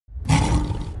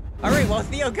All right, well,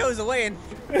 Theo goes away and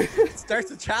starts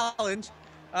the challenge.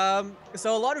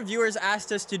 So a lot of viewers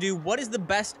asked us to do what is the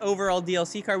best overall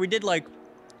DLC car. We did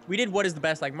what is the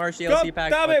best, like March DLC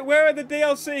pack. Damn it, where are the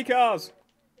DLC cars?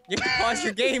 You have to pause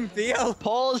your game, Theo.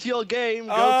 Pause your game,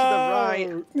 go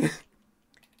to the right.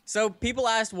 So people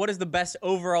asked what is the best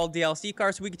overall DLC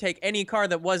car, so we could take any car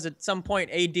that was at some point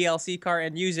a DLC car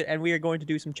and use it, and we are going to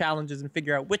do some challenges and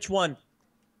figure out which one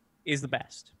is the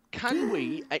best. Can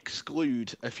we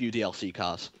exclude a few DLC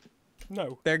cars?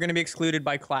 No. They're going to be excluded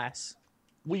by class.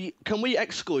 Can we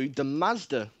exclude the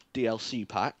Mazda DLC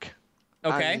pack?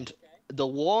 Okay. And the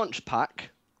launch pack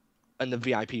and the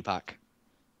VIP pack?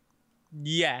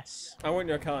 Yes. I want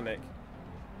your car, Nick.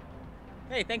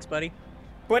 Hey, thanks, buddy.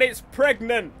 But it's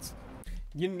pregnant!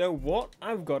 You know what?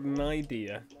 I've got an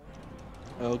idea.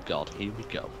 Oh god, here we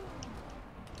go.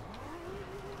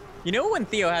 You know when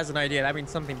Theo has an idea, that means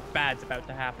something bad's about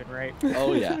to happen, right?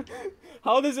 Oh yeah.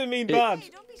 How does it mean bad?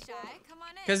 Hey, don't be shy. Come on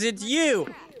in. Because it's you!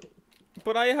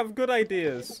 But I have good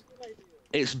ideas.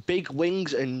 It's big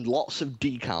wings and lots of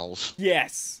decals.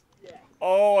 Yes!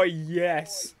 Oh,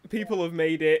 yes! People have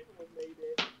made it.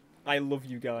 I love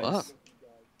you guys. What?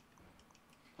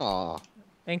 Aw,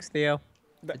 Thanks, Theo.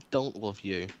 I don't love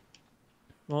you.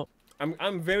 Well,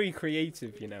 I'm very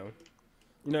creative, you know.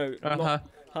 You know, not,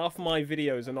 half my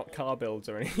videos are not car builds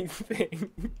or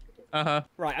anything.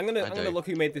 Right, I'm gonna look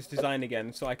who made this design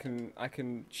again, so I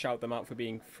can shout them out for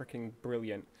being freaking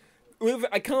brilliant.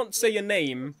 I can't say your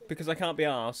name because I can't be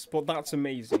arsed, but that's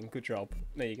amazing. Good job.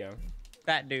 There you go.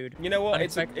 that dude. You know what?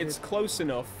 Unexpected. It's close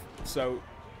enough. So.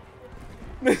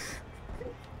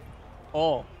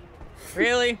 Oh,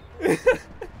 really?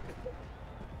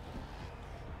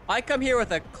 I come here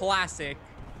with a classic,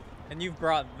 and you've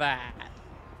brought that.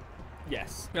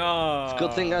 Yes. Oh.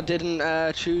 Good thing I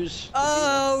didn't choose.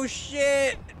 Oh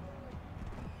shit!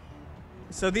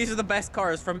 So these are the best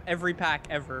cars from every pack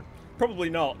ever. Probably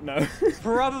not. No.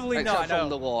 Probably Except not. from No.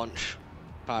 the launch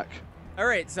pack. All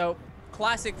right, so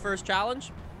classic first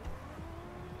challenge.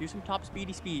 Do some top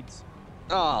speedy speeds.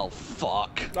 Oh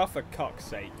fuck. Oh, for cock's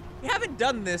sake. We haven't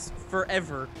done this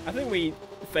forever. I think we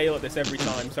fail at this every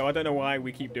time, so I don't know why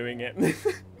we keep doing it.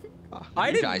 I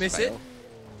You didn't guys miss fail. it.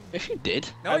 Yes, you did.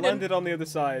 No, I I didn't. landed on the other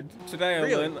side. Today I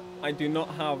Really? learned I do not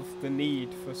have the need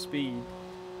for speed.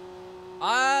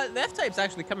 The F-Type's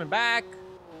actually coming back.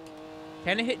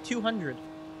 Can it hit 200?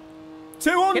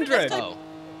 200! Oh.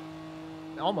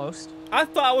 Almost. I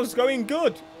thought I was going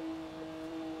good.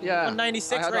 Yeah.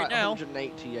 196 I had right like now.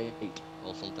 188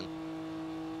 or something.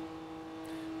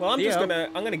 Well, I'm just Theo.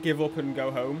 gonna give up and go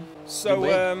home. You So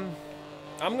may.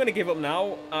 I'm gonna give up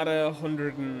now at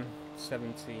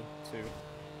 172.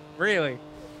 Really?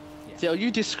 So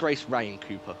you disgraced Ryan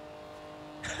Cooper.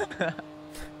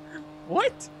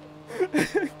 What?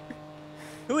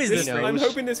 Who is this? He knows. I'm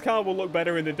hoping this car will look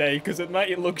better in the day, because at night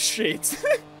it looks shit.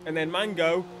 And then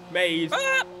Mango made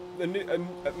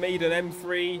made an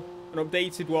M3, an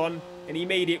updated one, and he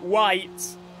made it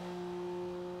white.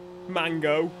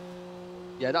 Mango.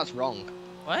 Yeah, that's wrong.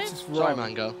 What? It's just Sorry, wrong.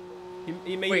 Mango.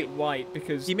 He made Wait. it white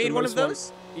because He made the one most of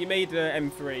those? He made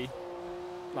M3,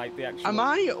 like the actual. Am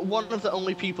I one of the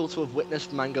only people to have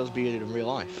witnessed Mango's beard in real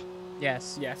life?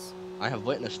 Yes. Yes. I have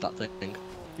witnessed that thing.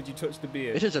 Did you touch the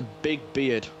beard? It is a big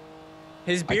beard.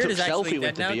 His beard took is actually selfie with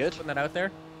dead the now. beard. Just putting that out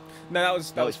there. No, that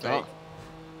was No, fake. it's not.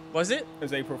 Was it? It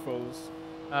was April Fool's.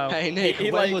 Oh. Hey Nick, He,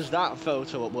 when like- was that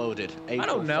photo uploaded?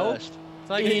 April don't know. 1st. It's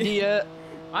like Idiot.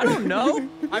 I don't know.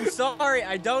 I'm sorry.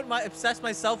 I don't obsess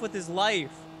myself with his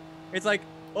life. It's like,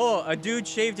 oh, a dude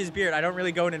shaved his beard. I don't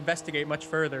really go and investigate much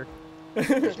further.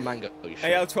 It's Mango. You should.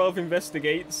 AL12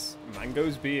 investigates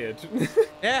Mango's beard.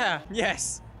 Yeah.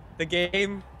 Yes. The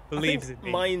game I believes think in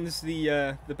me. mine's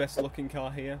the best looking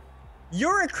car here.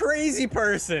 You're a crazy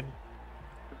person.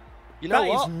 You know That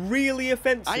is what? really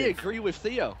offensive. I agree with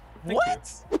Theo. Thank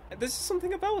What? you. There's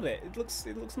something about it. It looks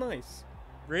nice.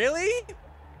 Really?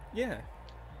 Yeah.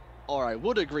 Or I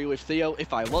would agree with Theo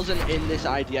if I wasn't in this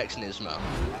IDX Nismo.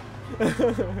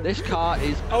 This car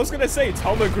is... I was gonna say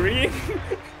Tom agreeing.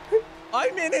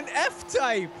 I'm in an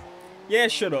F-Type. Yeah,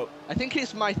 shut up. I think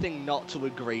it's my thing not to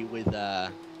agree with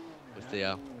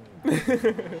Theo.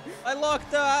 I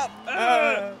locked up.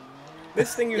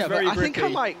 This thing is Yeah, very but I grippy. think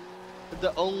I'm like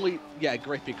the only... Yeah,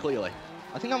 grippy, clearly.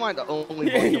 I think I'm like the only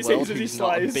Yeah, one in he the world seems to be who's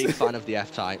not a sliced. big fan of the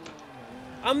F-Type.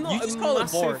 I'm not You just a call it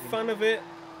massive boring. fan of it.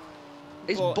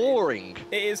 It's Well, boring.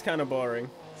 It is kind of boring.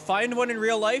 Find one in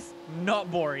real life. Not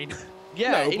boring.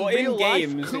 Yeah, no, in but real in life,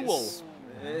 games, cool.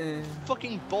 it's,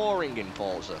 Fucking boring in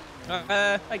Forza.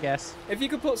 I guess. if you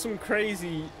could put some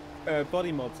crazy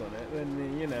body mods on it,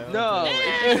 then you know. No,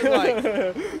 it's just like...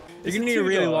 You're gonna need a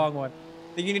really long one.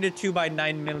 I think you need a 2 by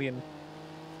 9 million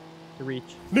to reach.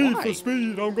 Need for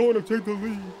speed, I'm going to take the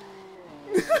lead.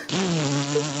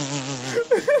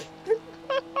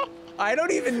 I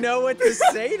don't even know what to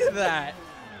say to that.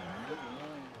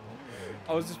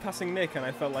 I was just passing Nick and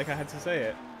I felt like I had to say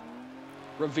it.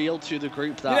 Revealed to the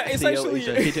group that Theo is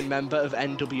a hidden member of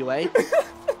NWA.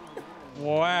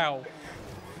 Wow.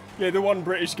 Yeah, the one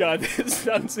British guy that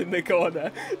stands in the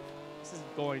corner. This is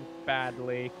going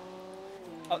badly.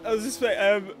 I was just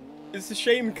saying, it's a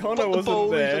shame Connor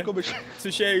wasn't there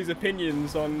to share his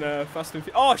opinions on Fast and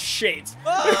Furious. Oh, shit!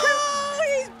 Oh,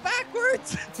 he's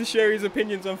backwards! To share his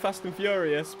opinions on Fast and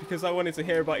Furious, because I wanted to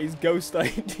hear about his ghost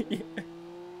idea.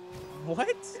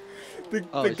 What?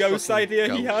 The ghost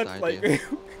idea he had? Like,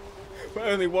 where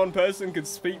only one person could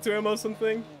speak to him or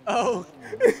something? Oh.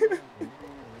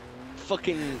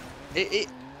 Fucking...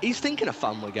 he's thinking of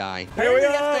Family Guy. Apparently the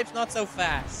F-Type's not so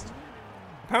fast.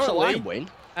 Apparently. So I win.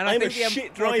 And I think the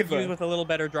shit driver confused with a little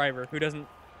better driver who doesn't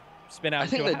spin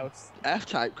out into a house.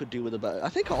 F-Type could do with a better... I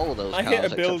think all of those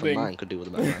cars, except for mine, could do with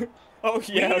a better. Oh,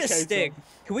 yeah, we need a Stig. So.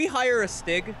 Can we hire a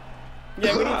Stig?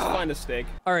 Yeah, we need to find a Stig.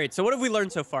 Alright, so what have we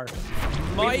learned so far?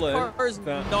 My car's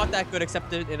not that good,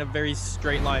 except in a very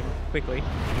straight line, quickly.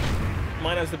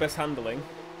 Mine has the best handling.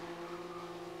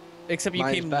 Except you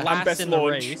came last in the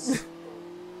race.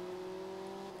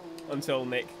 Until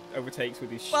Nick overtakes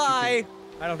with his Bye!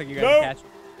 I don't think you guys catch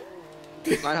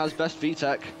it. Mine has best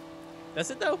VTEC. Does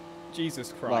it, though?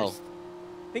 Jesus Christ. Well,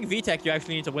 I think VTEC, you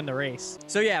actually need to win the race.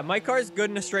 So yeah, my car's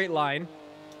good in a straight line.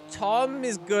 Tom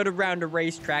is good around a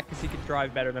racetrack because he can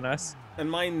drive better than us. And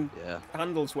mine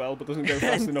handles well, but doesn't go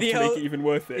fast enough to make it even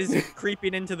worth it. Is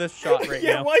creeping into the shot right now.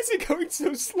 Yeah, why is he going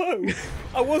so slow?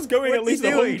 I was going at least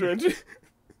 100.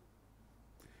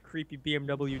 Creepy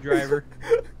BMW driver.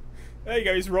 There you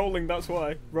go, he's rolling, that's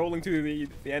why. Rolling to the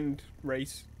end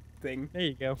race thing. There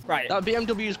you go. Right. That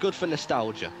BMW is good for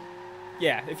nostalgia.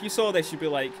 Yeah, if you saw this, you'd be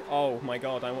like, oh my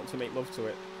god, I want to make love to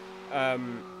it.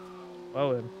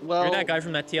 Well, you're that guy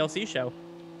from that TLC show.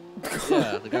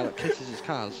 Yeah, the guy that kisses his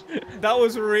cars. That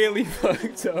was really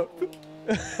fucked up.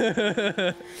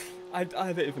 I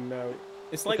don't even know.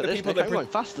 It's like the people that going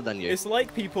faster than you. It's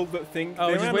like people that think.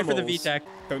 Oh, just wait for the VTEC.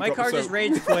 My car just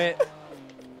rage quit.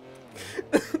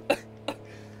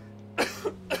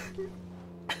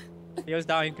 Theo's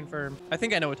dying confirmed. I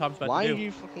think I know what Tom's about to do. Why are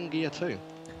you fucking gear 2?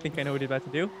 I think I know what he's about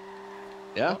to do.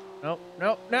 Yeah? No,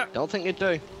 no, no. Don't think you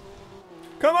do.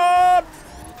 Come on!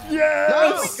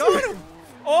 Yes! No, we got him!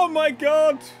 Oh my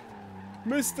god!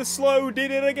 Mr. Slow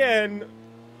did it again.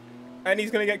 And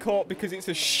he's gonna get caught because it's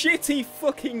a shitty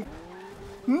fucking...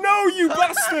 No, you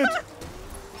bastard!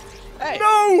 Hey!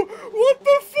 No! What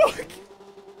the fuck?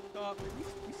 Oh,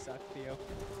 you suck, Theo.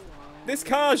 This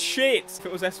car's shit. If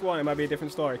it was S1, it might be a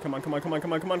different story. Come on, come on, come on,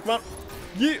 come on, come on, come on.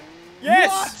 You...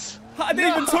 Yes! What? I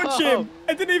didn't even touch him!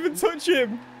 I didn't even touch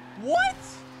him! What?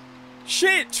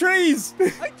 Shit, trees!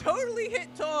 I totally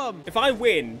hit Tom! If I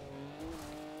win...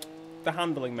 The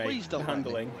handling, mate. Please don't the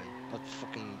handling. Let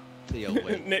fucking Theo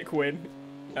win. Nick win.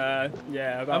 Yeah,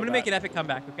 I'm gonna make an epic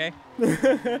comeback, okay?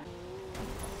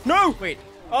 No! Wait.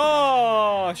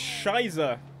 Oh,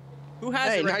 Shiza. Who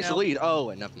has it right nice now? lead. Oh,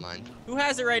 wait, never mind. Who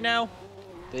has it right now?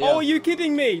 Theo. Oh, are you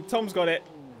kidding me? Tom's got it.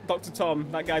 Dr. Tom.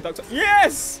 That guy, Dr.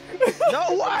 Yes!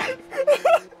 No way!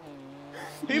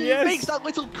 He makes that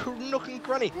little nook and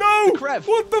cranny. No! Crev.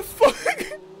 What the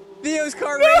fuck? Theo's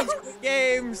car rage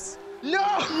games. No!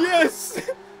 Yes!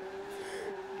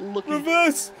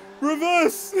 Reverse!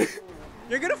 Reverse!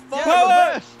 You're gonna fall.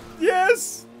 Power!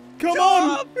 Yes! Come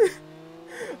on!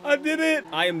 I did it!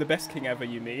 I am the best king ever,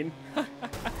 you mean?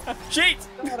 Cheat!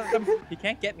 He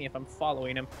can't get me if I'm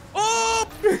following him. Oh!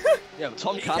 Yeah, but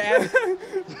Tom can't.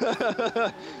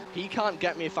 He can't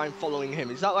get me if I'm following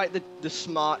him. Is that like the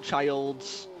smart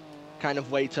child's kind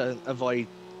of way to avoid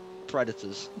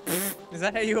predators? Is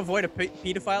that how you avoid a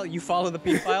pedophile? You follow the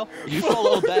pedophile? You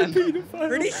follow them.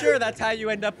 Pretty sure that's how you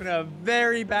end up in a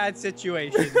very bad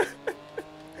situation.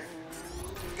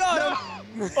 Got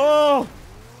him! Oh!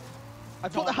 I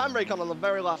put the handbrake on the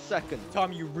very last second.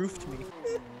 Tom, you roofed me.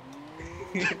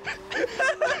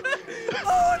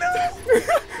 Oh no!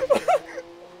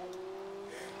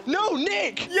 No,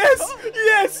 Nick! Yes!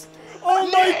 Yes! Oh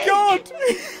Nick! my god!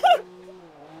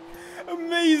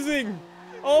 Amazing!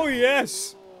 Oh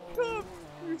yes! Tom,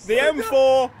 the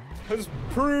M4 has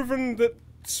proven that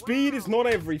speed is not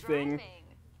everything.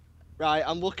 Right,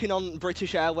 I'm looking on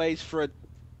British Airways for a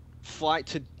flight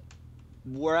to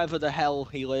wherever the hell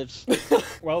he lives.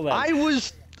 Well then.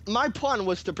 My plan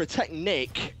was to protect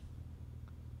Nick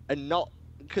and not,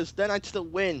 because then I'd still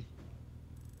win.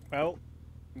 Well,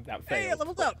 that failed. Hey, I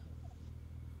leveled up.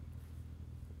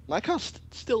 My car's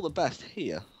still the best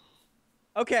here.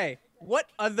 Okay, what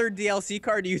other DLC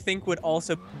car do you think would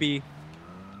also be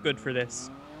good for this?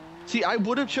 See, I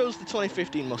would have chose the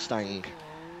 2015 Mustang.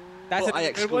 That's I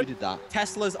excluded that.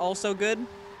 Tesla's also good.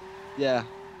 Yeah.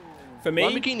 For me,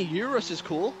 Lamborghini Urus is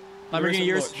cool. Lamborghini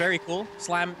Urus is very cool.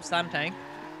 Slam tank.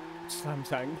 Slam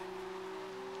tank.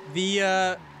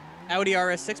 The Audi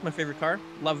RS6, my favorite car.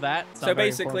 Love that. It's so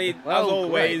basically, as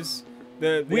always,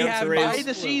 the answer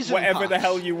is whatever the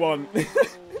hell you want.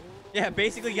 Yeah,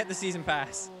 basically get the season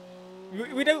pass.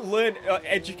 We don't learn or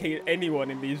educate anyone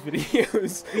in these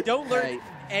videos. We don't learn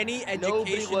any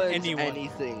education anywhere.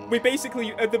 Anything. We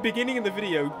basically, at the beginning of the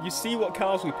video, you see what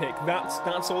cars we pick.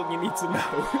 That's all you need to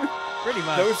know. Pretty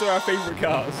much. Those are our favorite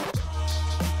cars.